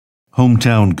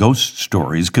Hometown Ghost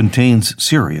Stories contains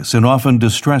serious and often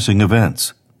distressing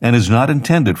events and is not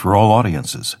intended for all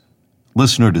audiences.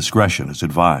 Listener discretion is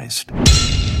advised.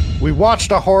 We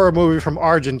watched a horror movie from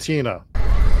Argentina.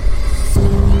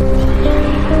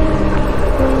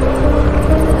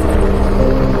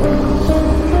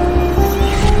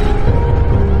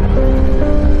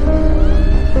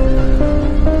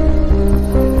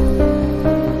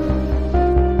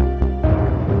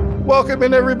 Welcome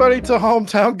in, everybody, to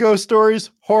Hometown Ghost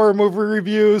Stories horror movie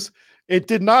reviews. It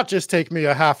did not just take me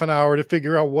a half an hour to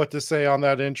figure out what to say on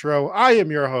that intro. I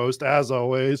am your host, as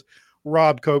always,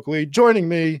 Rob Coakley. Joining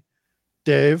me,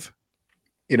 Dave.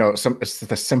 You know, it's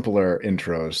the simpler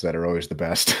intros that are always the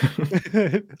best.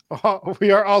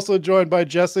 We are also joined by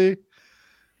Jesse.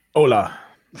 Hola.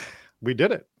 We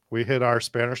did it. We hit our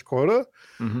Spanish quota.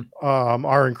 Mm-hmm.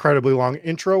 Our incredibly long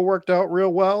intro worked out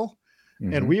real well.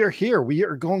 Mm-hmm. And we are here. We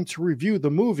are going to review the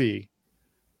movie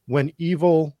When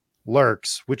Evil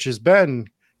Lurks, which has been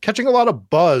catching a lot of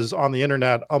buzz on the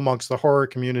internet amongst the horror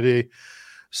community.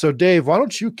 So, Dave, why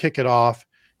don't you kick it off?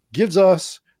 Gives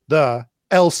us the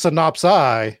El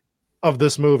Synopsis of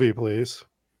this movie, please.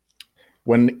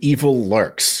 When Evil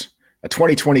Lurks, a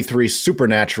 2023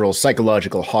 supernatural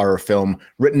psychological horror film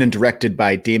written and directed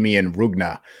by Damien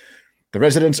Rugna. The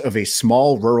residents of a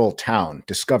small rural town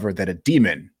discover that a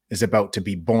demon is about to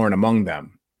be born among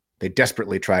them. They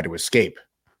desperately try to escape,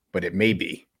 but it may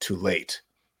be too late.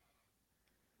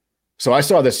 So I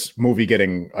saw this movie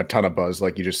getting a ton of buzz,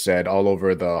 like you just said, all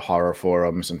over the horror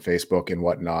forums and Facebook and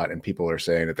whatnot, and people are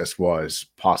saying that this was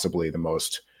possibly the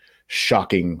most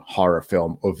shocking horror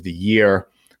film of the year.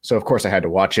 So of course I had to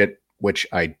watch it, which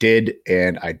I did,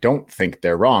 and I don't think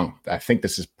they're wrong. I think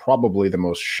this is probably the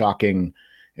most shocking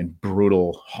and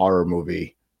brutal horror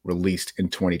movie released in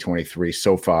 2023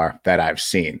 so far that I've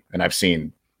seen, and I've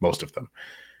seen most of them.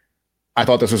 I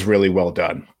thought this was really well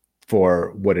done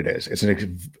for what it is. It's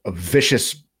a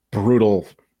vicious, brutal,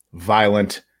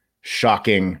 violent,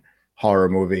 shocking horror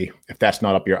movie. If that's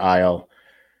not up your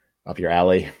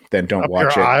alley, then don't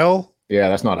watch it. Aisle? Yeah,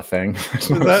 that's not a thing. Is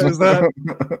that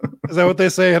what they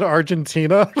say in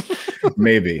Argentina?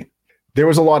 Maybe. There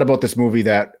was a lot about this movie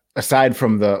that, aside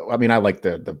from I like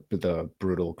the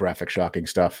brutal, graphic, shocking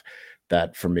stuff.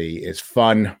 That for me is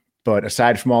fun. But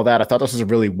aside from all that, I thought this was a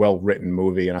really well-written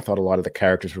movie, and I thought a lot of the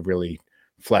characters were really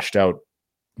fleshed out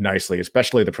nicely,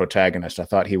 especially the protagonist. I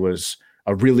thought he was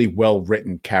a really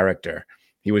well-written character.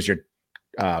 He was your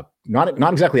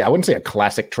not exactly, I wouldn't say a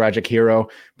classic tragic hero,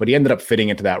 but he ended up fitting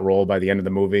into that role by the end of the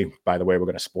movie. By the way, we're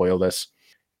going to spoil this.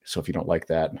 So if you don't like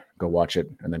that, go watch it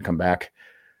and then come back.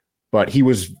 But he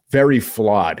was very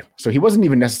flawed. So he wasn't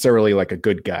even necessarily like a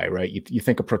good guy, right? You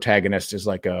think a protagonist is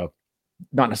like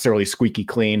not necessarily squeaky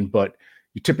clean, but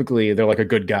they're like a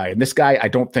good guy. And this guy, I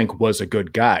don't think was a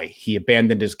good guy. He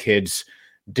abandoned his kids,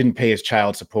 didn't pay his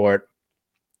child support,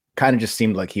 kind of just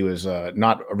seemed like he was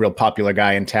not a real popular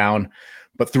guy in town.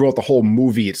 But throughout the whole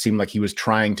movie, it seemed like he was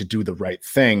trying to do the right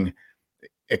thing,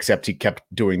 except he kept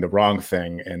doing the wrong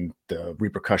thing. And the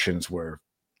repercussions were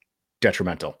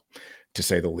detrimental, to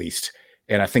say the least.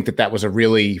 And I think that was a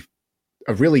really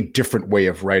different way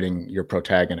of writing your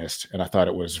protagonist. And I thought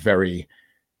it was very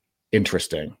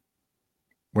interesting.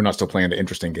 We're not still playing the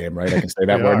interesting game, right? I can say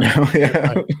that word now.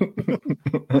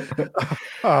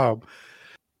 Yeah.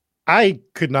 I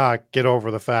could not get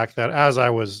over the fact that as I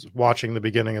was watching the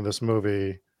beginning of this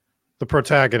movie, the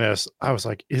protagonist, I was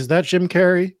like, is that Jim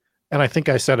Carrey? And I think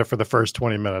I said it for the first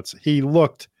 20 minutes. He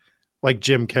looked like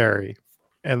Jim Carrey.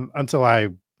 And until I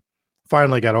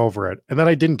finally got over it. And then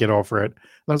I didn't get over it.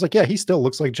 And I was like, yeah, he still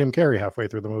looks like Jim Carrey halfway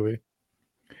through the movie.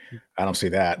 I don't see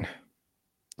that.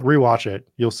 Rewatch it.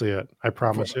 You'll see it. I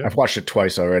promise you. I've watched it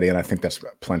twice already, and I think that's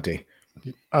plenty.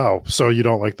 Oh, so you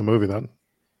don't like the movie then?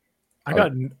 I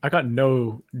got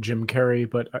no Jim Carrey,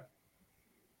 but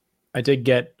I did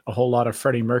get a whole lot of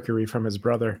Freddie Mercury from his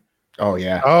brother. Oh,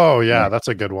 yeah. Oh, yeah. That's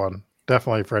a good one.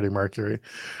 Definitely Freddie Mercury.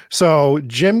 So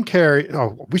Jim Carrey.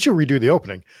 Oh, we should redo the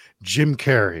opening. Jim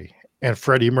Carrey and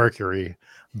Freddie Mercury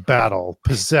battle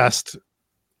possessed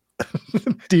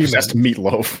demon. Possessed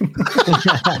meatloaf.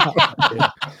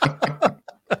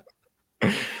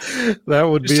 That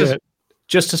would be it.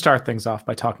 Just to start things off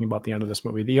by talking about the end of this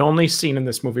movie. The only scene in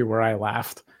this movie where I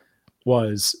laughed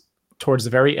was towards the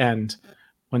very end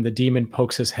when the demon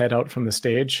pokes his head out from the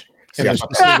stage. And there's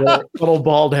just a little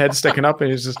bald head sticking up,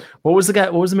 and he's just, what was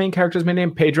the main character's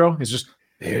name? Pedro? He's just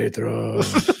Pedro.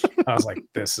 I was like,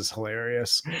 this is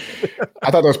hilarious.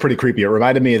 I thought that was pretty creepy. It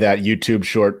reminded me of that YouTube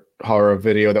short horror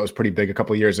video that was pretty big a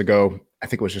couple of years ago. I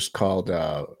think it was just called,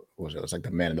 what was it? It was like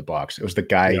The Man in the Box. It was the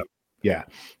guy. Yeah.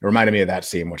 It reminded me of that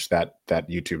scene, which that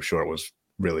YouTube short was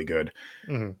really good.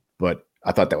 Mhm. But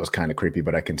I thought that was kind of creepy,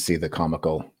 but I can see the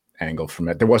comical angle from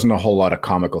it. There wasn't a whole lot of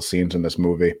comical scenes in this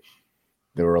movie.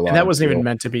 There were a lot, and that wasn't even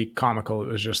meant to be comical. It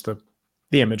was just the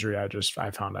imagery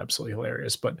I found absolutely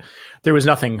hilarious. But there was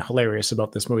nothing hilarious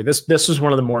about this movie. This was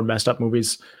one of the more messed up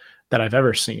movies that I've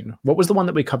ever seen. What was the one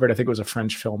that we covered? I think it was a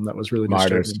French film that was really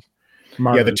Martyrs. disturbing.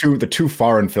 Martyrs. Yeah, the two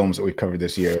foreign films that we covered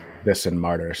this year, this and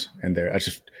Martyrs, and I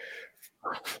just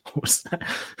What was that?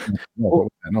 what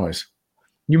was that noise?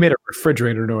 You made a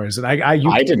refrigerator noise, and I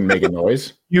didn't make a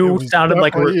noise. You sounded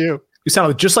like you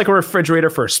sounded just like a refrigerator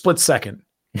for a split second.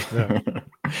 Yeah.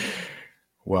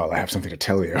 Well, I have something to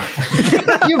tell you.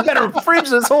 You've been a fridge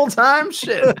this whole time.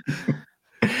 Shit.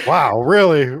 Wow,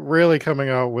 really coming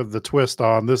out with the twist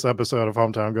on this episode of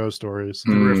Hometown Ghost Stories.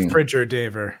 The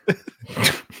refrigerator.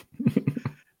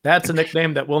 That's a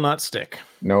nickname that will not stick.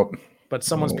 Nope. But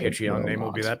someone's Patreon name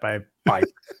will be that by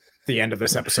the end of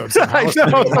this episode. I know,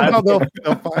 somehow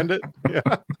they'll find it.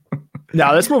 Yeah.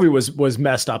 No, this movie was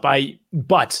messed up.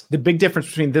 But the big difference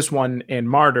between this one and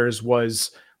Martyrs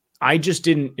was I just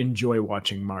didn't enjoy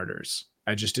watching Martyrs.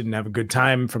 I just didn't have a good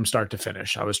time from start to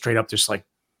finish. I was straight up just like,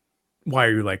 why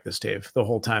are you like this, Dave? The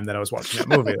whole time that I was watching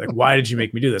that movie. Like, why did you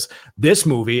make me do this? This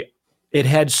movie, it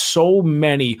had so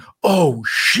many oh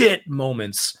shit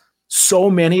moments, so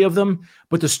many of them,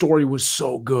 but the story was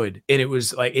so good. And it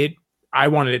was like I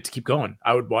wanted it to keep going.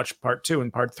 I would watch part 2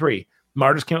 and part 3.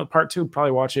 Martyrs came out with part 2,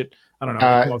 probably watch it. I don't know.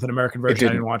 It came out with an American version.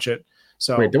 I didn't watch it.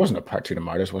 So wait, there wasn't a part 2 to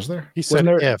Martyrs, was there? He said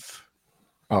if.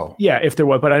 Oh. Yeah, if there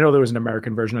was, but I know there was an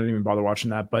American version. I didn't even bother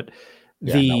watching that. But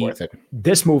not worth it.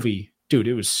 This movie, dude,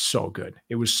 it was so good.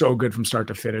 It was so good from start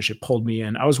to finish. It pulled me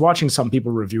in. I was watching some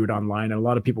people review it online, and a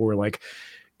lot of people were like,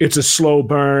 it's a slow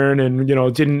burn and,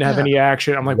 didn't have any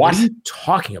action. I'm like, what are you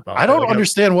talking about? I don't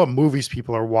understand what movies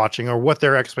people are watching or what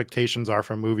their expectations are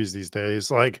from movies these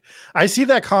days. Like, I see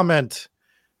that comment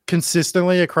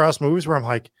consistently across movies where I'm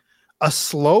like, a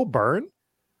slow burn?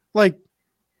 Like,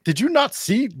 did you not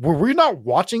see? Were we not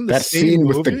watching the that same scene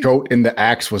movie? with the goat in the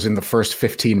axe was in the first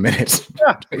 15 minutes?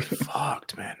 Yeah.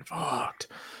 Fucked, man. Fucked.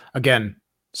 Again,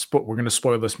 we're going to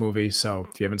spoil this movie. So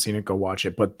if you haven't seen it, go watch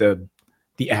it. But the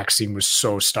axe scene was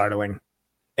so startling.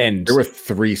 And there were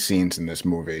 3 scenes in this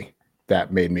movie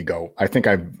that made me go, I think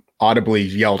I audibly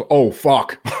yelled, oh,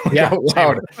 fuck. Yeah. out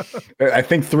loud. I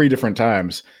think 3 different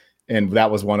times. And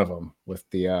that was one of them with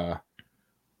the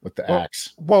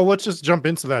axe. Well, let's just jump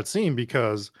into that scene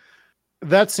because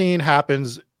that scene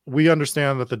happens. We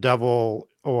understand that the devil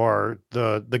or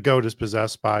the goat is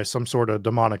possessed by some sort of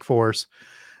demonic force.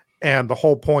 And the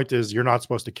whole point is you're not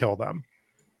supposed to kill them.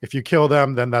 If you kill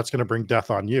them, then that's going to bring death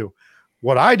on you.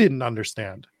 What I didn't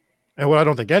understand, and what I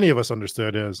don't think any of us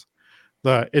understood, is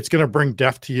that it's going to bring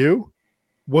death to you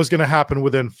was going to happen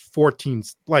within 14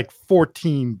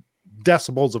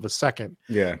 decibels of a second.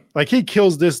 Yeah. Like, he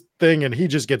kills this thing and he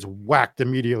just gets whacked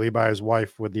immediately by his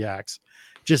wife with the axe.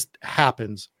 Just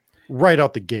happens right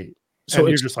out the gate. So and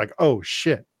you're just like, oh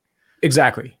shit.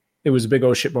 Exactly. It was a big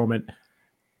oh shit moment.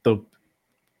 The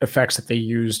effects that they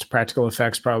used, practical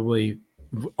effects, probably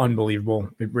unbelievable.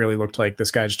 It really looked like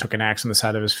this guy just took an axe in the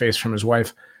side of his face from his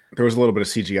wife. There was a little bit of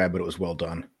CGI, but it was well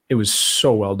done. It was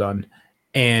so well done.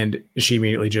 And she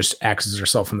immediately just axes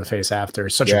herself in the face after.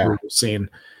 Such a brutal scene.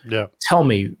 Yeah. Tell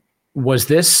me, was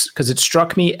this, because it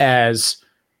struck me as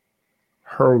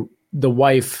the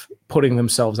wife putting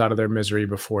themselves out of their misery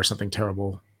before something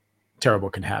terrible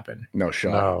can happen. No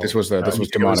shot. No. This was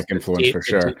demonic influence for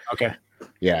sure. Okay.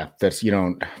 Yeah, that's there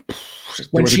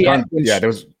was a gun.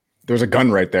 There was a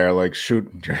gun right there. Like, shoot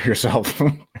yourself,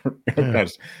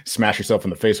 smash yourself in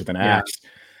the face with an axe.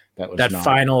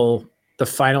 The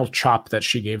final chop that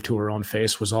she gave to her own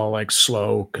face was all like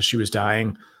slow because she was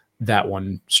dying. That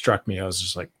one struck me. I was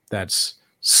just like, that's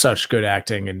such good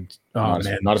acting. And not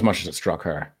as much as it struck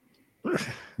her.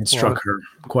 It struck her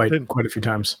quite a few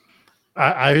times.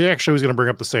 I actually was going to bring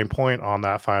up the same point on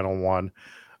that final one.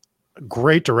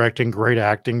 Great directing, great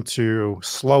acting to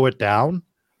slow it down,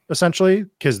 essentially,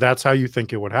 because that's how you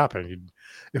think it would happen.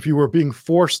 If you were being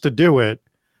forced to do it,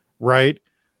 right,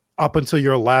 up until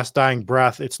your last dying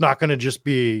breath, it's not going to just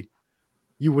be,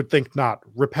 you would think, not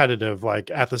repetitive, like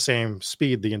at the same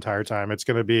speed the entire time. It's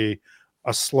going to be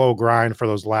a slow grind for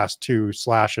those last 2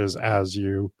 slashes as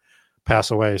you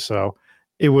pass away. So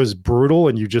it was brutal,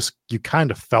 and you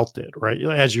kind of felt it, right?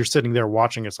 As you're sitting there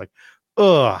watching, it's like,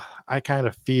 ugh, I kind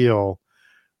of feel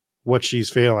what she's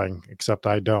feeling, except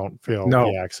I don't feel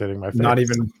the axe hitting my face. Not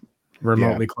even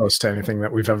remotely close to anything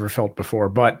that we've ever felt before.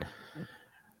 But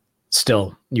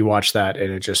still, you watch that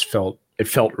and it just felt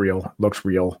real, looked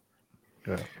real.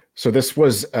 Yeah. So this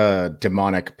was a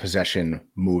demonic possession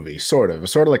movie, sort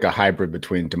of like a hybrid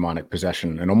between demonic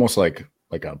possession and almost like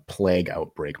a plague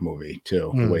outbreak movie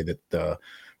too, the way that the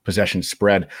possession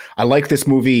spread. I like this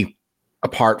movie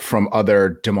apart from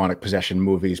other demonic possession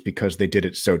movies because they did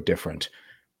it so different.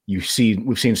 We've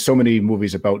seen so many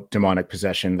movies about demonic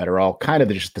possession that are all kind of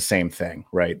just the same thing,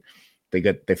 right?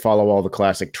 They follow all the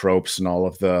classic tropes and all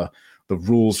of the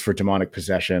rules for demonic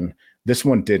possession. This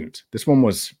one didn't. This one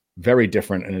was very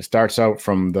different, and it starts out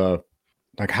from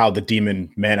how the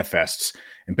demon manifests,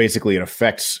 and basically it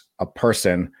affects a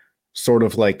person sort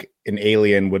of like an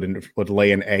alien would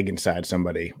lay an egg inside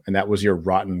somebody, and that was your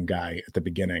rotten guy at the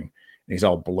beginning, and he's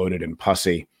all bloated and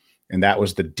pussy, and that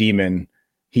was the demon.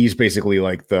 He's basically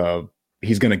like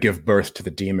he's going to give birth to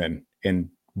the demon, and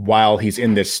while he's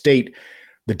in this state,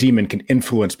 the demon can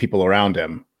influence people around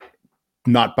him,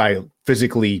 not by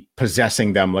physically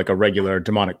possessing them like a regular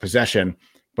demonic possession,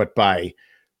 but by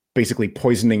basically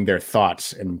poisoning their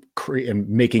thoughts and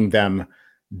making them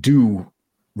do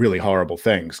really horrible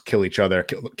things, kill each other,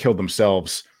 kill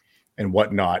themselves and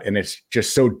whatnot. And it's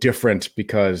just so different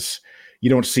because you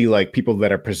don't see like people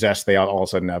that are possessed, they all of a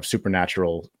sudden have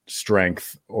supernatural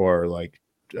strength or like,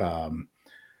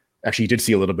 actually you did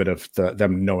see a little bit of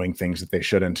them knowing things that they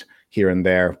shouldn't here and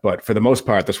there. But for the most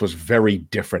part, this was very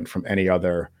different from any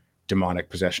other demonic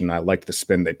possession. I liked the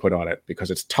spin they put on it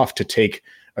because it's tough to take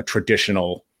a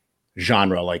traditional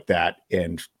genre like that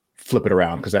and flip it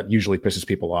around because that usually pisses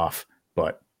people off.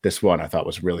 But this one I thought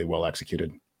was really well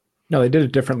executed. No, they did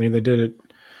it differently. They did it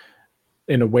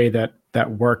in a way that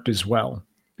worked as well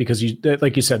because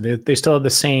like you said, they still have the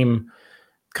same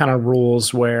kind of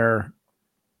rules where,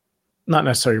 not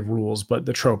necessarily rules, but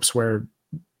the tropes where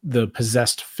the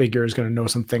possessed figure is going to know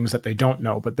some things that they don't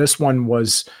know. But this one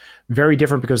was very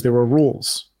different because there were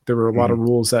rules. There were a lot of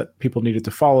rules that people needed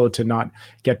to follow to not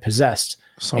get possessed.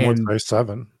 Some would say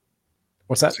 7.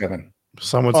 What's that? 7.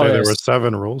 Some would say there were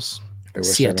 7 rules. There were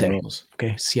Siete. 7 rules.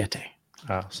 Okay, siete.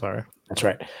 Ah, sorry. That's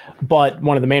right. But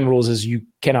one of the main rules is you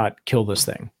cannot kill this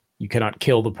thing. You cannot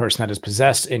kill the person that is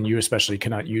possessed, and you especially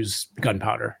cannot use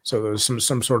gunpowder. So there's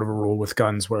some sort of a rule with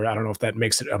guns where I don't know if that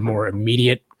makes it a more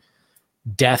immediate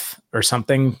death or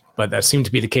something, but that seemed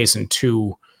to be the case in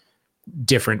 2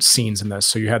 different scenes in this.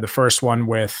 So you had the first one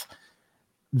with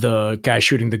the guy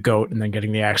shooting the goat and then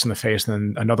getting the axe in the face.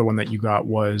 And then another one that you got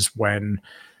was when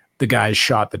the guy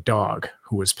shot the dog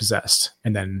who was possessed.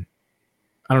 And then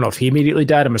I don't know if he immediately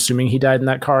died. I'm assuming he died in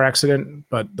that car accident,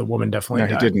 but the woman definitely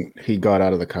died. He didn't. He got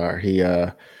out of the car. He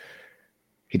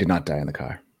did not die in the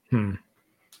car.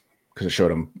 Because it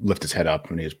showed him lift his head up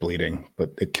and he was bleeding,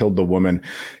 but it killed the woman.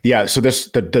 Yeah. So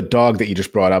the dog that you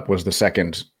just brought up was the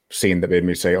second scene that made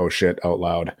me say, "Oh shit," out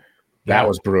loud. That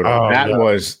was brutal.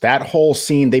 That whole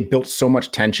scene. They built so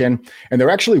much tension, and there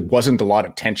actually wasn't a lot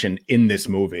of tension in this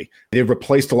movie. They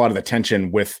replaced a lot of the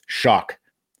tension with shock.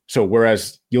 So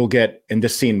whereas you'll get, and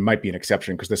this scene might be an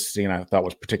exception because this scene I thought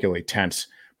was particularly tense,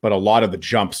 but a lot of the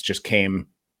jumps just came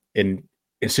in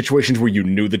situations where you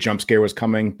knew the jump scare was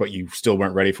coming, but you still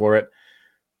weren't ready for it.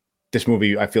 This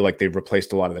movie, I feel like they've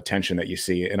replaced a lot of the tension that you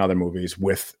see in other movies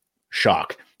with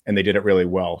shock, and they did it really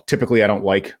well. Typically, I don't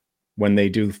like when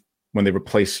they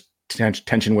replace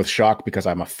tension with shock because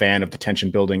I'm a fan of the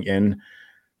tension building in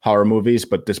horror movies,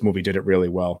 but this movie did it really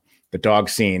well. The dog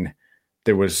scene,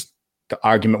 the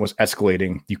argument was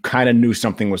escalating. You kind of knew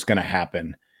something was going to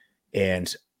happen.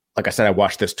 And like I said, I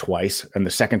watched this twice, and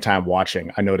the second time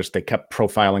watching, I noticed they kept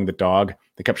profiling the dog.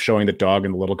 They kept showing the dog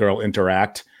and the little girl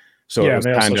interact. So yeah, it was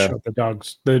they kind also of showed the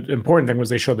dogs. The important thing was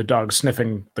they showed the dog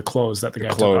sniffing the clothes that the guy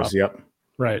took off. Yep.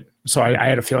 Right. So I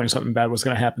had a feeling something bad was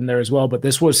going to happen there as well. But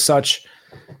this was such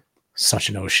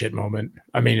an oh shit moment.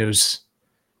 I mean, it was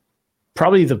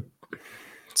probably the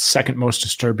second most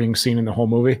disturbing scene in the whole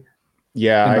movie.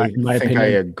 Yeah, I think opinion. I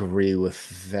agree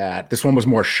with that. This one was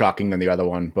more shocking than the other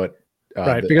one, but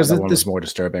right, because the other one was more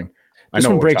disturbing. I know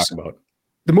what we're talking about.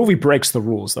 The movie breaks the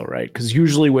rules, though, right? Because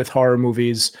usually with horror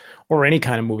movies or any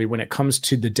kind of movie, when it comes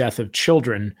to the death of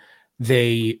children,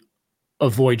 they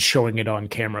avoid showing it on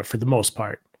camera for the most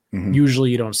part. Mm-hmm.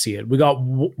 Usually you don't see it. We got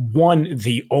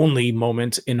the only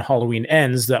moment in Halloween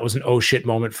Ends that was an oh shit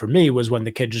moment for me was when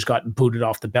the kid just got booted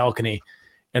off the balcony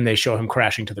and they show him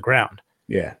crashing to the ground.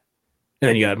 Yeah. And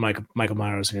then you got Michael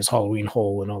Myers and his Halloween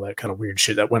hole and all that kind of weird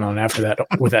shit that went on after that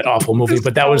with that awful movie.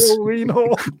 But that was Halloween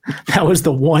hole. That was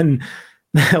the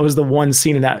one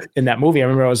scene in that movie. I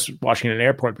remember I was watching it in an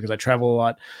airport because I travel a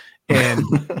lot, and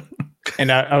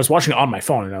and I was watching it on my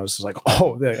phone, and I was just like,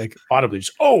 oh, like audibly,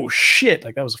 just oh shit,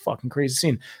 like that was a fucking crazy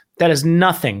scene. That is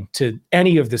nothing to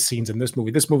any of the scenes in this movie.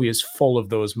 This movie is full of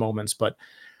those moments, but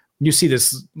you see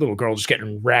this little girl just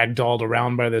getting ragdolled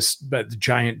around by the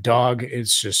giant dog.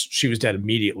 It's just, she was dead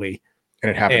immediately. And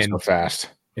it happened so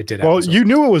fast. It did. Well, you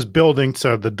knew it was building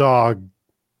to the dog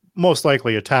most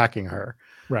likely attacking her.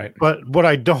 Right. But what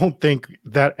I don't think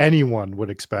that anyone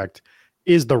would expect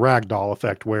is the ragdoll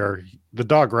effect, where the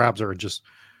dog grabs her and just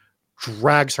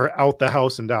drags her out the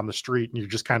house and down the street, and you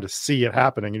just kind of see it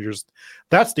happening. And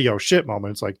that's the oh shit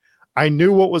moment. It's like, I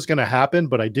knew what was going to happen,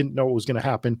 but I didn't know it was going to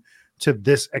happen to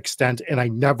this extent. And I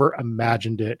never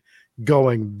imagined it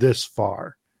going this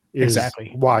far.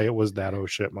 Exactly why it was that oh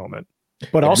shit moment.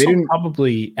 But also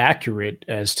probably accurate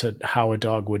as to how a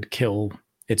dog would kill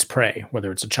its prey,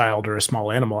 whether it's a child or a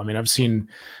small animal. I mean, I've seen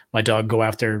my dog go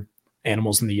after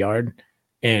animals in the yard,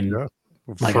 and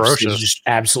ferocious, just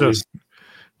absolutely,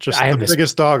 just the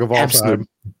biggest dog of all time,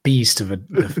 beast of a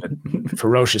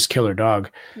ferocious killer dog.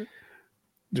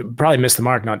 Probably missed the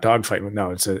mark, not dog fight.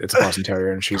 No, it's a Boston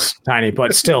Terrier, and she's tiny,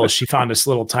 but still, she found this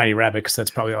little tiny rabbit because that's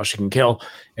probably all she can kill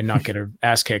and not get her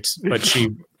ass kicked. But she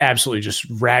absolutely just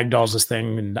ragdolls this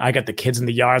thing, and I got the kids in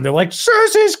the yard. They're like,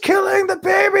 "Cersei's killing the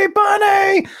baby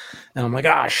bunny," and I'm like,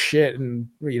 "Ah, shit!" And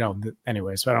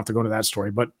anyway, so I don't have to go into that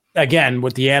story. But again,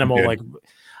 with the animal, like,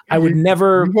 I would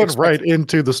never. You went right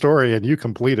into the story, and you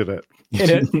completed it.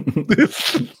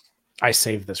 I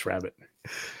saved this rabbit.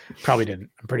 Probably didn't.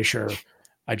 I'm pretty sure.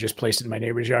 I just placed it in my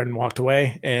neighbor's yard and walked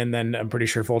away. And then I'm pretty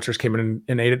sure vultures came in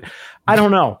and ate it. I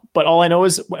don't know. But all I know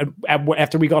is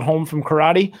after we got home from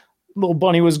karate, little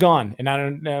bunny was gone. And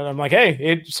I'm like, hey,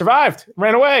 it survived,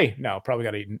 ran away. No, probably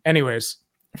got eaten. Anyways.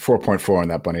 4.4 on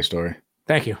that bunny story.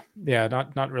 Thank you. Yeah,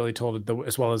 not really told it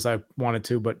as well as I wanted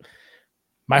to. But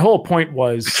my whole point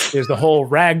is the whole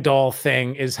ragdoll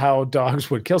thing is how dogs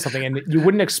would kill something, and you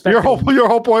wouldn't expect your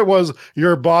whole point was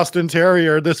your Boston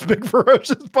Terrier, this big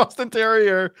ferocious Boston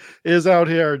Terrier, is out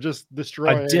here just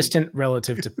destroying. A distant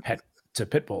relative to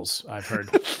pit bulls, I've heard.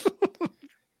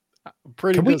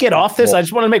 Can we get off this? I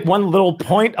just want to make one little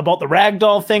point about the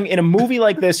ragdoll thing. In a movie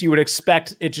like this, you would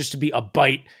expect it just to be a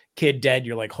bite, kid dead.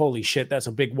 You're like, holy shit, that's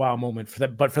a big wow moment for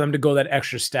them. But for them to go that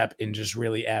extra step and just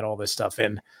really add all this stuff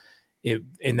in.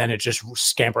 And then it just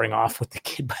scampering off with the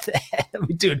kid by the head. I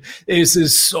mean, dude, this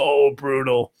is so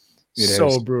brutal.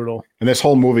 Brutal. And this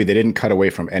whole movie, they didn't cut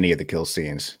away from any of the kill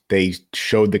scenes. They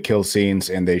showed the kill scenes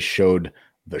and they showed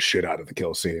the shit out of the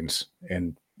kill scenes.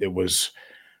 And it was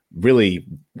really,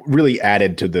 really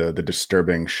added to the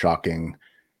disturbing, shocking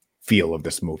feel of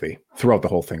this movie throughout the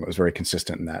whole thing. It was very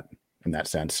consistent in that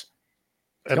sense.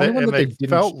 And they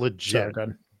felt legit.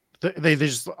 They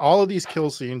just, all of these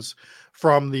kill scenes,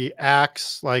 from the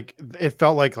axe, like it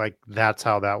felt like that's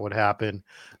how that would happen,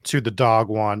 to the dog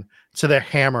one, to the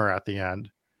hammer at the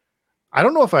end. I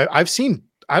don't know if I've seen,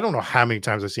 I don't know how many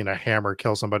times I've seen a hammer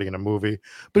kill somebody in a movie,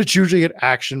 but it's usually an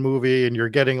action movie and you're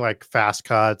getting like fast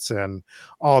cuts and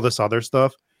all this other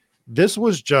stuff. This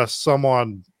was just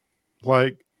someone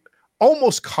like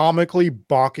almost comically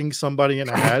bonking somebody in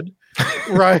the head,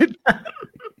 right?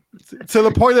 To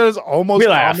the point that it's almost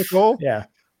comical. Yeah.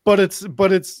 But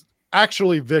it's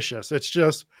actually vicious. It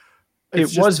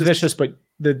was vicious, but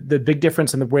the big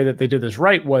difference in the way that they did this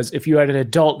right was if you had an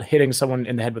adult hitting someone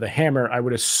in the head with a hammer, I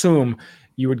would assume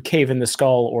you would cave in the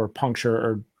skull or puncture,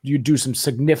 or you do some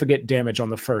significant damage on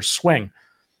the first swing.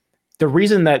 The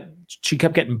reason that she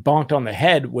kept getting bonked on the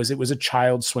head was it was a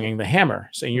child swinging the hammer.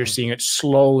 So you're seeing it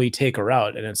slowly take her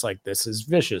out. And it's like, this is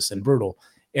vicious and brutal.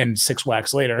 And 6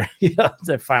 whacks later,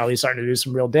 they're finally starting to do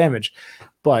some real damage.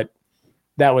 But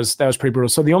that was pretty brutal.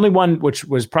 So the only one, which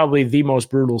was probably the most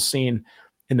brutal scene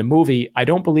in the movie, I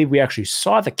don't believe we actually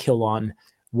saw the kill on,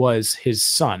 was his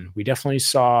son. We definitely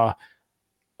saw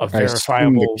a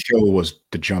verifiable. The kill was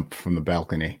the jump from the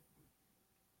balcony.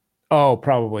 Oh,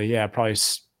 probably. Yeah, probably.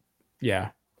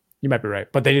 Yeah, you might be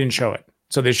right. But they didn't show it.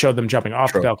 So they showed them jumping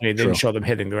off the balcony. They didn't show them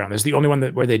hitting the ground. It's the only one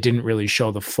where they didn't really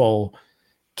show the full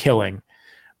killing.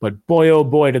 But boy, oh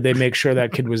boy, did they make sure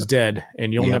that kid was dead,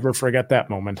 and you'll never forget that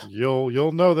moment.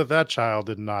 You'll know that child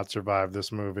did not survive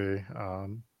this movie.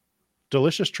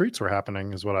 Delicious treats were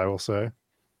happening, is what I will say.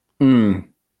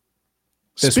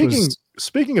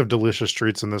 Speaking of delicious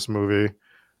treats in this movie,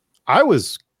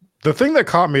 the thing that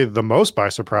caught me the most by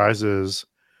surprise is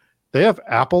they have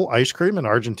apple ice cream in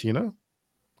Argentina.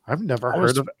 I've never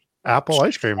heard of apple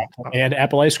ice cream. And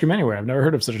apple ice cream anywhere. I've never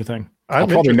heard of such a thing. I'll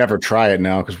probably never try it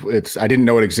now because I didn't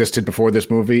know it existed before this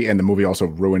movie, and the movie also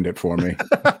ruined it for me.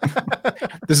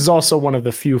 This is also one of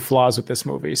the few flaws with this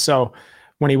movie. So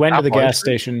when he went to the gas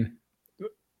station,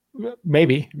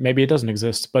 maybe it doesn't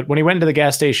exist, but when he went to the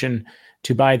gas station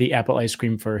to buy the apple ice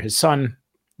cream for his son,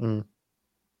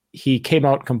 he came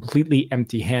out completely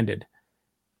empty-handed.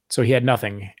 So he had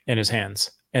nothing in his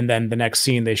hands. And then the next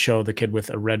scene, they show the kid with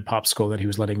a red popsicle that he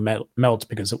was letting melt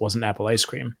because it wasn't apple ice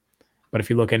cream. But if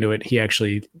you look into it, he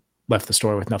actually left the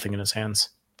store with nothing in his hands.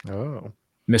 Oh,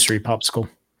 mystery popsicle.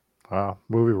 Wow,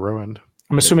 movie ruined.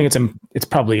 I'm assuming it's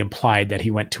probably implied that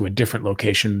he went to a different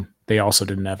location. They also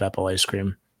didn't have apple ice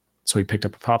cream, so he picked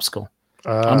up a popsicle.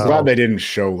 I'm glad they didn't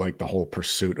show like the whole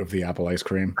pursuit of the apple ice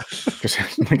cream. Because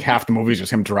like half the movie is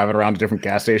just him driving around to different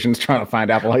gas stations trying to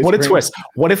find apple ice cream. What a twist!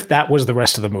 What if that was the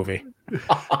rest of the movie?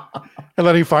 And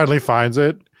then he finally finds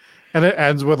it, and it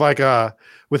ends with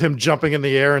with him jumping in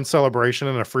the air in celebration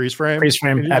in a freeze frame. Freeze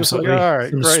frame, absolutely. Like, all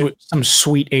right, some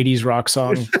sweet 80s rock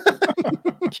song.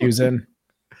 Cues in.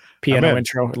 Piano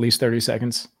intro, at least 30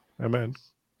 seconds. I'm in.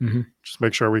 Mm-hmm. Just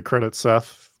make sure we credit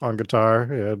Seth on guitar,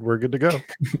 and we're good to go.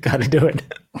 Got to do it.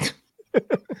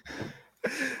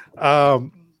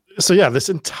 So yeah, this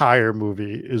entire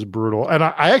movie is brutal, and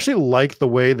I actually like the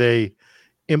way they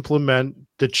implement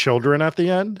the children at the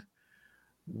end,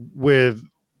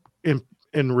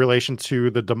 in relation to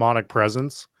the demonic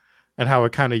presence and how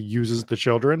it kind of uses the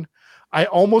children. I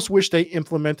almost wish they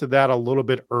implemented that a little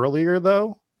bit earlier,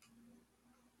 though.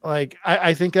 Like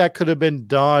I think that could have been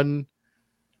done.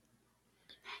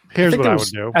 Here's what I would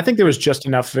do. I think there was just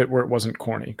enough of it where it wasn't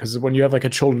corny. Because when you have like a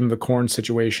Children of the Corn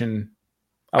situation,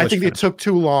 I think it took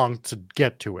too long to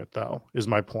get to it, though, is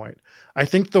my point. I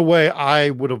think the way I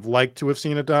would have liked to have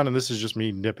seen it done, and this is just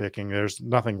me nitpicking, there's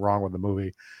nothing wrong with the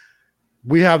movie.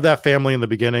 We have that family in the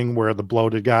beginning where the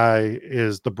bloated guy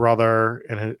is the brother,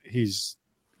 and he's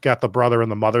got the brother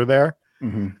and the mother there.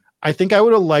 Mm-hmm. I think I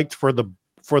would have liked for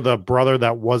the brother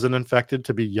that wasn't infected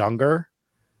to be younger,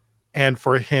 and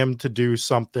for him to do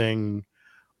something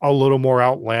a little more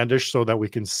outlandish so that we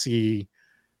can see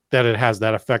that it has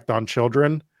that effect on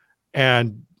children.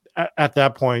 And at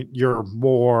that point, you're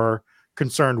more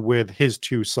concerned with his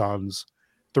two sons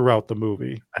throughout the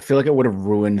movie. I feel like it would have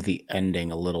ruined the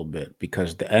ending a little bit,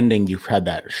 because the ending, you've had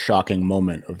that shocking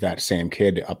moment of that same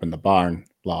kid up in the barn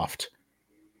loft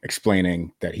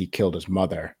explaining that he killed his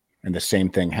mother, and the same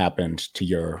thing happened to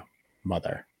your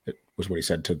mother. It was what he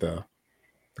said to the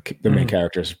main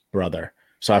character's brother.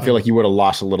 So I feel like you would have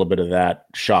lost a little bit of that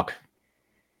shock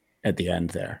at the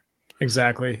end there.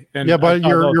 Exactly. And yeah, but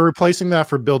you're replacing that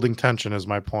for building tension is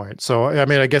my point. So I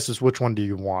mean, I guess it's which one do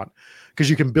you want? Because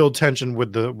you can build tension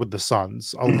with the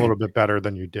sons a little bit better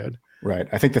than you did. Right.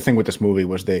 I think the thing with this movie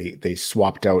was they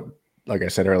swapped out, like I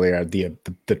said earlier,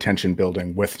 the tension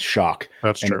building with shock.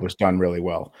 That's true. It was done really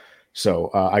well.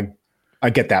 So I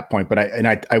get that point, but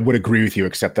I would agree with you,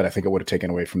 except that I think it would have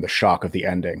taken away from the shock of the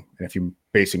ending. And if you're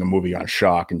basing a movie on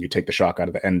shock and you take the shock out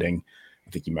of the ending, I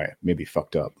think you might maybe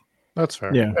fucked up. That's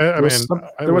fair. Yeah,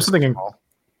 there was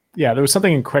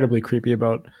something incredibly creepy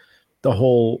about the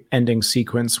whole ending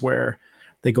sequence where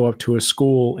they go up to a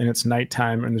school and it's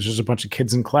nighttime and there's just a bunch of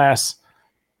kids in class,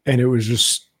 and it was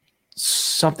just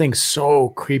something so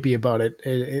creepy about it.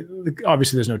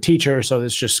 Obviously there's no teacher, so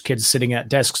there's just kids sitting at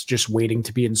desks just waiting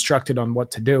to be instructed on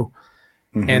what to do.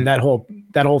 Mm-hmm. And that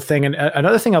whole thing. And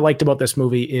another thing I liked about this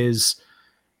movie is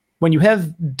when you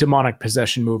have demonic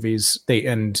possession movies, they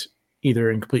end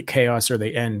either in complete chaos or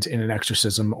they end in an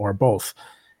exorcism or both.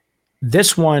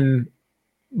 This one,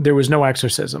 there was no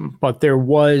exorcism, but they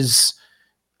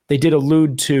did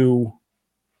allude to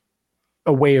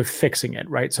a way of fixing it,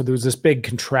 right? So there was this big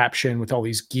contraption with all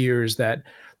these gears that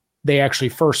they actually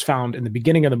first found in the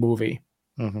beginning of the movie,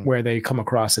 where they come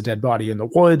across a dead body in the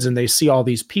woods and they see all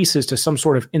these pieces to some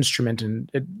sort of instrument, and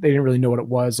they didn't really know what it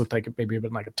was. It looked like maybe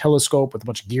like a telescope with a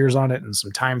bunch of gears on it and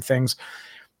some time things.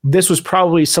 This was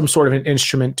probably some sort of an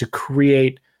instrument to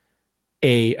create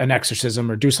an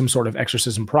exorcism or do some sort of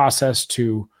exorcism process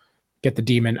to get the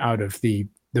demon out of the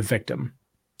victim.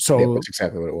 So yeah, that's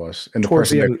exactly what it was. And the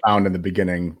person they found in the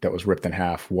beginning that was ripped in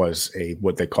half was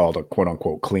what they called a quote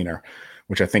unquote cleaner,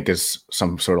 which I think is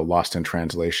some sort of lost in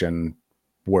translation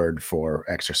word for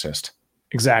exorcist.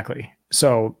 Exactly.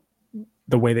 So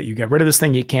the way that you get rid of this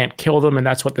thing, you can't kill them. And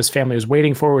that's what this family was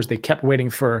waiting for, was they kept waiting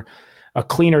for a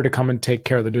cleaner to come and take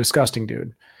care of the disgusting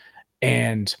dude.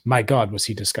 And my God, was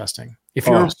he disgusting. If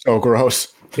you're so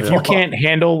gross. If you can't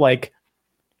handle like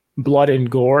blood and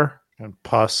gore and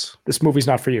pus, this movie's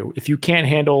not for you. If you can't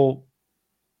handle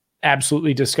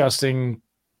absolutely disgusting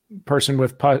person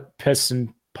with piss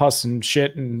and pus and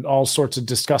shit and all sorts of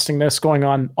disgustingness going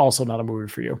on, also not a movie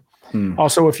for you.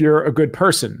 Also, if you're a good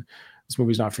person, this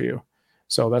movie's not for you.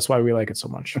 So that's why we like it so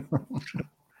much.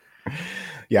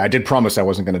 Yeah, I did promise I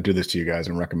wasn't going to do this to you guys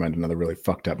and recommend another really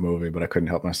fucked up movie, but I couldn't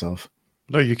help myself.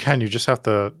 No, you can. You just have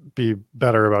to be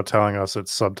better about telling us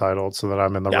it's subtitled so that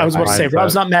I'm in the right. I was about to say,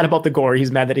 Rob's not mad about the gore.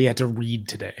 He's mad that he had to read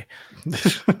today.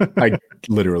 I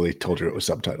literally told you it was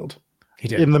subtitled. He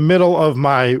did. In the middle of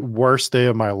my worst day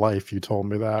of my life, you told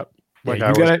me that. Like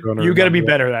you gotta be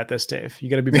better at this, Dave. You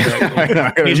gotta be better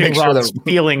at gauging Rob's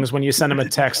feelings when you send him a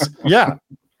text. Yeah.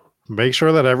 Make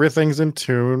sure that everything's in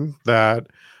tune, that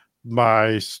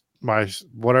my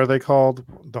what are they called?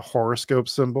 The horoscope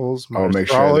symbols, my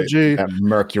astrology. Make sure that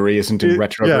Mercury isn't in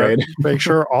retrograde. Yeah, make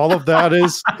sure all of that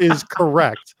is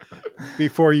correct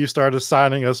before you start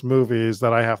assigning us movies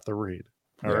that I have to read.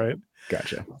 All right.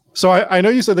 Gotcha. So I know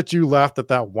you said that you laughed at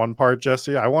that one part,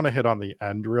 Jesse. I want to hit on the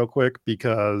end real quick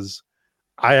because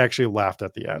I actually laughed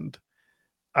at the end.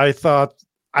 I thought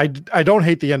I don't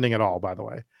hate the ending at all, by the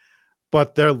way.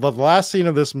 But the last scene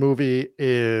of this movie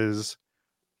is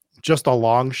just a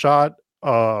long shot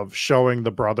of showing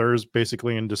the brothers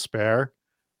basically in despair.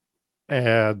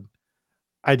 And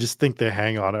I just think they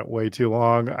hang on it way too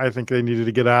long. I think they needed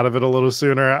to get out of it a little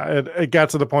sooner. It got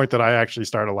to the point that I actually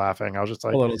started laughing. I was just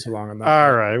like, a little too long on that.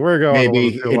 All right, we're going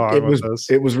maybe a little too long with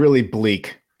this. It was really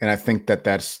bleak. And I think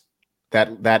that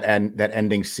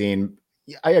ending scene,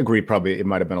 I agree, probably it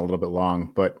might have been a little bit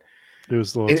long, but it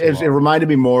was a little it reminded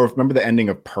me more of, remember the ending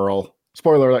of Pearl?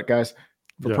 Spoiler alert, guys.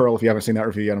 For Pearl, if you haven't seen that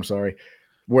review yet, I'm sorry.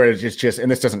 Where it's just,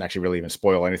 and this doesn't actually really even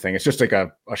spoil anything. It's just like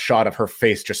a shot of her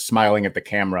face just smiling at the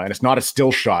camera. And it's not a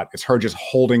still shot. It's her just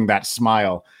holding that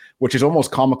smile, which is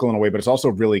almost comical in a way, but it's also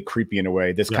really creepy in a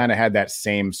way. This kind of had that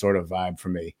same sort of vibe for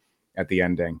me at the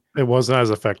ending. It wasn't as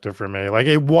effective for me. Like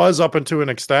it was up until an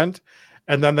extent,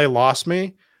 and then they lost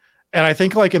me. And I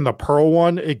think like in the Pearl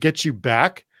one, it gets you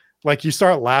back. Like you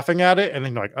start laughing at it and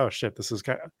then you're like, oh shit, this is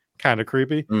kind of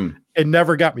creepy. It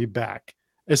never got me back.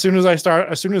 As soon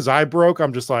as I broke,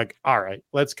 I'm just like, all right,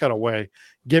 let's cut away.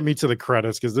 Get me to the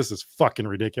credits because this is fucking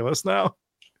ridiculous now.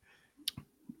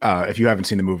 If you haven't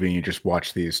seen the movie and you just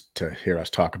watch these to hear us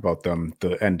talk about them,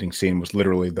 the ending scene was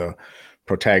literally the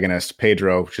protagonist,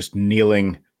 Pedro, just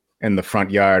kneeling in the front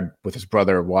yard with his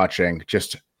brother watching,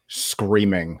 just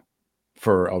screaming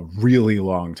for a really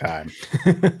long time.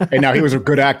 And now he was a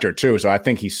good actor too, so I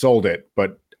think he sold it.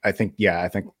 But I think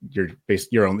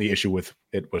your only issue with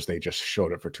it was they just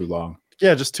showed it for too long.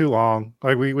 Yeah, just too long.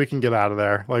 Like we can get out of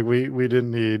there. Like we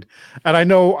didn't need. And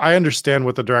I understand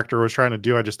what the director was trying to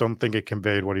do. I just don't think it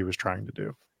conveyed what he was trying to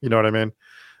do. You know what I mean?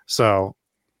 So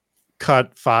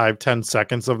cut 5-10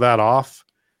 seconds of that off,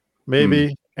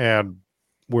 maybe, and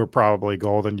we're probably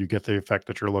golden. You get the effect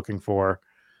that you're looking for.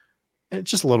 It's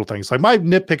just little things. Like my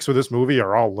nitpicks with this movie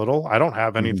are all little. I don't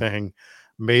have anything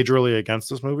majorly against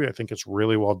this movie. I think it's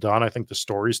really well done. I think the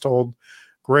story's told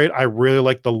great. I really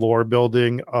like the lore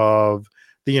building of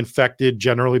the infected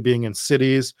generally being in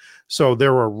cities. So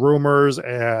there were rumors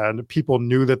and people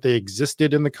knew that they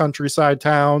existed in the countryside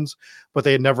towns, but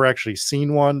they had never actually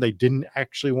seen one. They didn't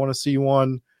actually want to see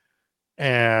one.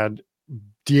 And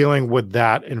dealing with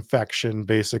that infection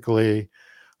basically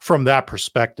from that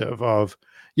perspective of,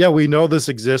 yeah, we know this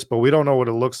exists, but we don't know what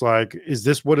it looks like. Is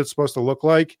this what it's supposed to look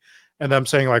like? And I'm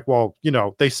saying like, well,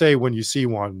 they say when you see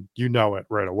one, you know it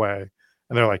right away.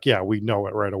 And they're like, yeah, we know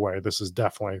it right away. This is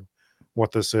definitely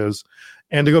what this is.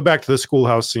 And to go back to the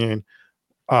schoolhouse scene,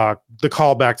 the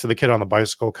callback to the kid on the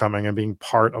bicycle coming and being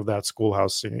part of that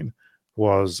schoolhouse scene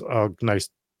was a nice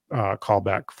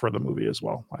callback for the movie as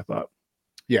well, I thought.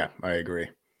 Yeah, I agree.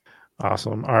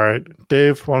 Awesome. All right,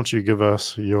 Dave, why don't you give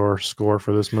us your score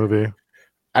for this movie?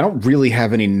 I don't really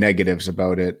have any negatives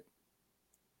about it.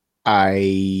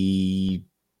 I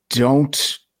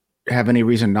don't have any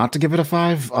reason not to give it a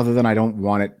 5 other than I don't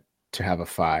want it to have a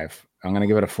 5. I'm going to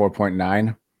give it a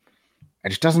 4.9. It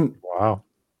just doesn't. Wow.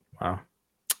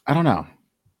 I don't know.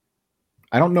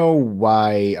 I don't know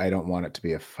why I don't want it to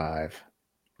be a 5,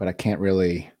 but I can't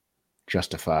really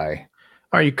justify.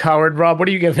 Are you coward, Rob? What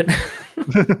do you give it?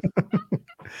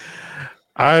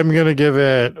 I'm going to give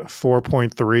it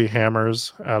 4.3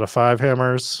 hammers out of 5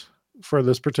 hammers for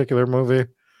this particular movie.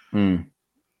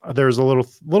 There's a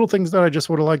little things that I just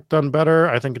would have liked done better.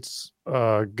 I think it's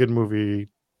a good movie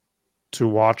to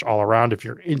watch all around if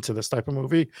you're into this type of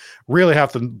movie. Really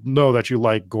have to know that you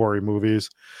like gory movies.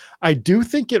 I do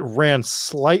think it ran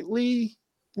slightly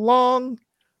long,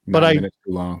 but too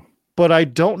long. But I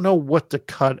don't know what to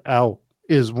cut out.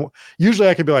 Usually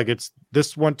I could be like,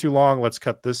 this went too long, let's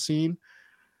cut this scene.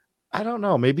 I don't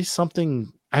know, maybe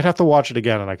something. I'd have to watch it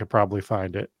again and I could probably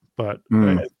find it, but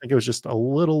I think it was just a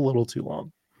little too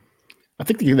long. I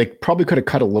think they probably could have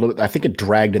cut a little bit. I think it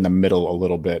dragged in the middle a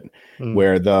little bit,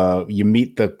 where you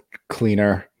meet the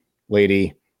cleaner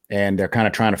lady and they're kind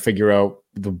of trying to figure out,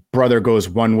 the brother goes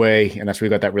one way, and that's where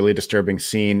we got that really disturbing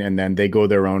scene, and then they go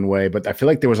their own way. But I feel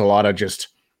like there was a lot of just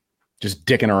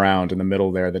dicking around in the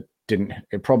middle there that didn't.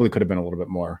 It probably could have been a little bit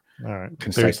more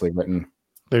concisely written.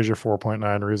 There's your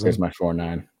 4.9 reason. There's my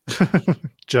 4.9.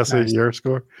 Jesse, Nice. your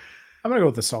score? I'm going to go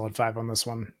with a solid 5 on this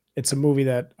one. It's a movie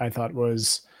that I thought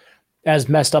was as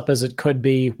messed up as it could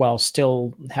be while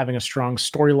still having a strong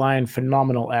storyline,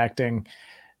 phenomenal acting.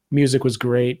 Music was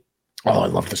great. Oh, I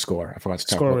love the score. I forgot to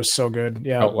talk Score about was so good.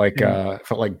 Yeah.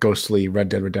 felt like ghostly Red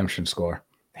Dead Redemption score.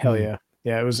 Hell yeah.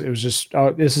 Yeah, it was just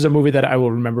this is a movie that I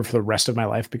will remember for the rest of my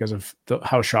life because of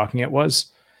how shocking it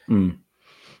was.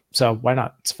 So why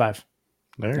not? It's 5.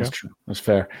 There you That's go. true. That's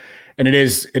fair. And it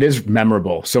is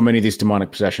memorable. So many of these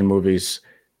demonic possession movies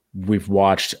we've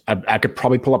watched. I could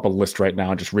probably pull up a list right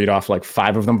now and just read off like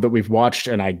 5 of them that we've watched,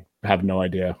 and I have no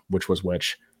idea which was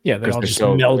which. Yeah, they all just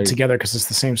meld together because it's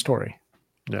the same story.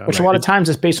 Yeah, Which a lot of times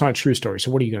is based on a true story.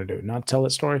 So what are you going to do? Not tell that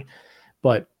story?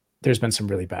 But there's been some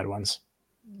really bad ones.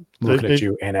 Looking at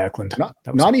you, Anna Eklund.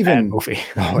 Not even movie.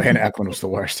 Oh, Anna Eklund was the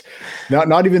worst.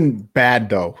 Not even bad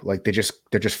though. Like they're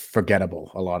just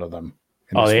forgettable. A lot of them.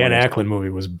 Oh, the Anna Eklund movie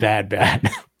was bad.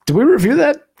 Did we review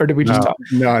that, or did we just talk?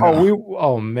 No.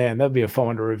 Oh man, that'd be a fun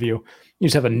one to review. You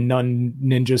just have a nun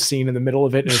ninja scene in the middle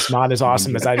of it, and it's not as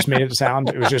awesome as I just made it sound.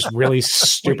 It was just really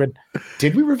stupid.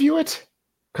 Did we review it?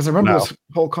 Because I remember this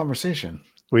whole conversation.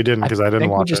 We didn't because I didn't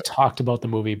watch we just talked about the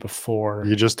movie before.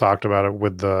 You just talked about it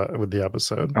with the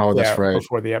episode. Oh, that's right.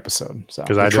 Before the episode. So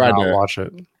Because I did not watch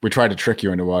it. We tried to trick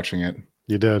you into watching it.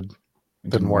 You did. It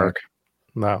Didn't work.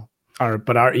 No.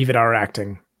 Even our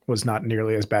acting was not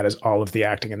nearly as bad as all of the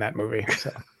acting in that movie.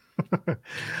 So.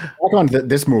 Back on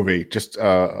this movie, just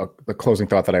the closing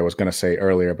thought that I was going to say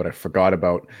earlier, but I forgot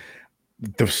about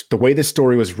the way this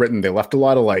story was written. They left a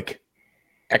lot of like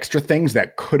extra things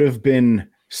that could have been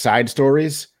side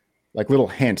stories, like little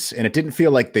hints, and it didn't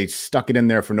feel like they stuck it in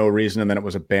there for no reason and then it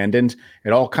was abandoned.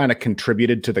 It all kind of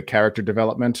contributed to the character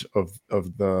development of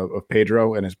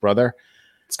Pedro and his brother.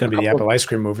 It's going to be the Apple ice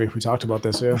cream movie. We talked about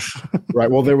this, yeah. Right.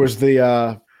 Well, there was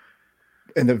the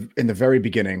in the very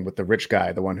beginning with the rich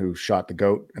guy, the one who shot the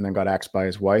goat and then got axed by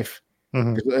his wife.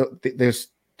 Mm-hmm. There's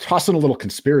tossing a little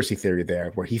conspiracy theory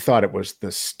there where he thought it was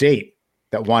the state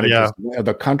that wanted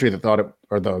the country that thought it,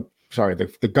 or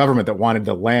the government that wanted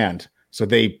the land. So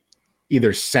they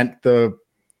either sent the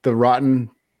rotten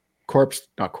but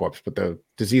the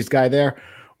diseased guy there,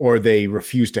 or they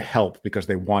refused to help because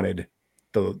they wanted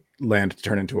the land to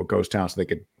turn into a ghost town so they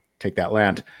could take that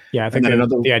land. Yeah, I think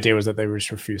the idea was that they just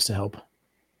refused to help.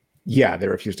 Yeah, they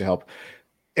refused to help.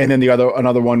 And then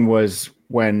another one was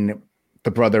when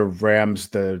the brother rams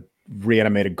the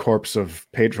reanimated corpse of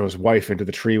Pedro's wife into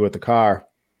the tree with the car,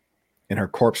 and her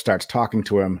corpse starts talking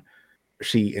to him.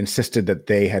 She insisted that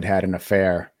they had an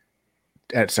affair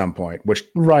at some point, which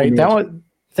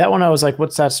that one I was like,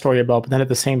 what's that story about? But then at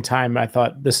the same time, I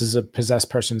thought this is a possessed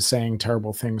person saying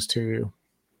terrible things to you.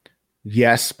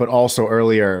 Yes, but also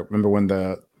earlier, remember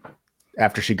when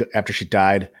after she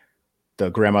died, the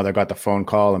grandmother got the phone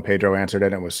call and Pedro answered it,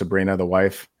 and it was Sabrina, the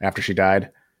wife, after she died.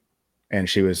 And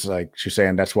she was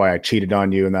saying, that's why I cheated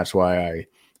on you, and that's why I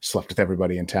slept with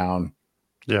everybody in town.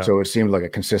 Yeah. So it seemed like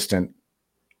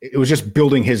it was just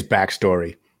building his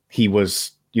backstory. He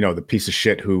was, the piece of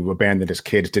shit who abandoned his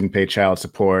kids, didn't pay child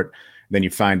support. Then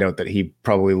you find out that he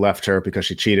probably left her because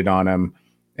she cheated on him,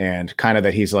 and kind of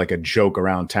that he's like a joke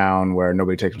around town where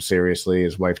nobody takes him seriously.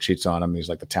 His wife cheats on him. He's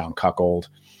like the town cuckold.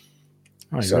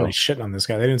 Oh, he's really shitting on this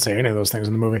guy. They didn't say any of those things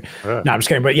in the movie. No, I'm just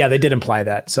kidding. But yeah, they did imply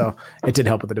that. So it did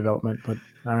help with the development. But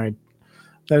all right.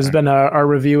 That has been our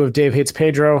review of Dave Hates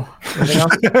Pedro. Anything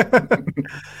else?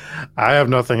 I have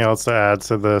nothing else to add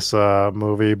to this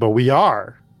movie, but we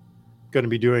are going to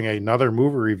be doing another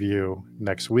movie review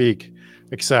next week,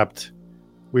 except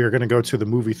we are going to go to the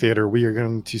movie theater. We are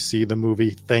going to see the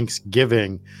movie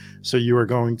Thanksgiving. So you are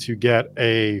going to get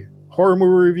a horror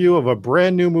movie review of a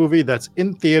brand new movie that's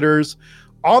in theaters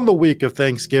on the week of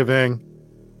Thanksgiving.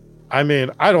 I mean,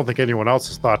 I don't think anyone else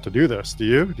has thought to do this. Do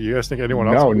you? Do you guys think anyone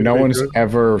else? No one's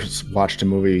ever watched a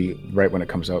movie right when it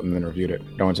comes out and then reviewed it.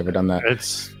 No one's ever done that.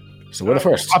 So we're the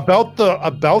first. About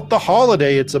the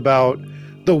holiday. It's about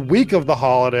the week of the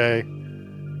holiday.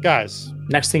 Guys.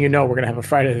 Next thing you know, we're going to have a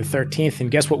Friday the 13th,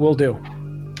 and guess what we'll do?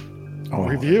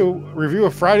 Review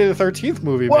a Friday the 13th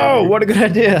movie. Whoa, maybe. What a good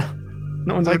idea.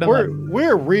 No one's ever done that.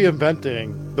 We're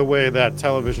reinventing the way that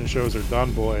television shows are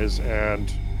done, boys,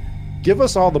 and give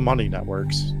us all the money,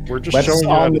 networks. We're just showing you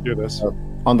how to do this.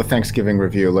 On the Thanksgiving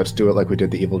review, let's do it like we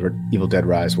did the Evil Dead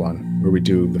Rise one, where we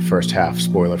do the first half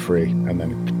spoiler-free and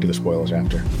then do the spoilers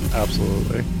after.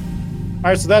 Absolutely. All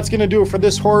right, so that's going to do it for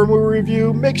this horror movie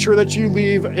review. Make sure that you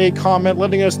leave a comment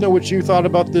letting us know what you thought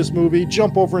about this movie.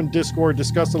 Jump over in Discord,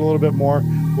 discuss it a little bit more.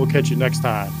 We'll catch you next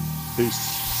time.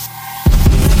 Peace.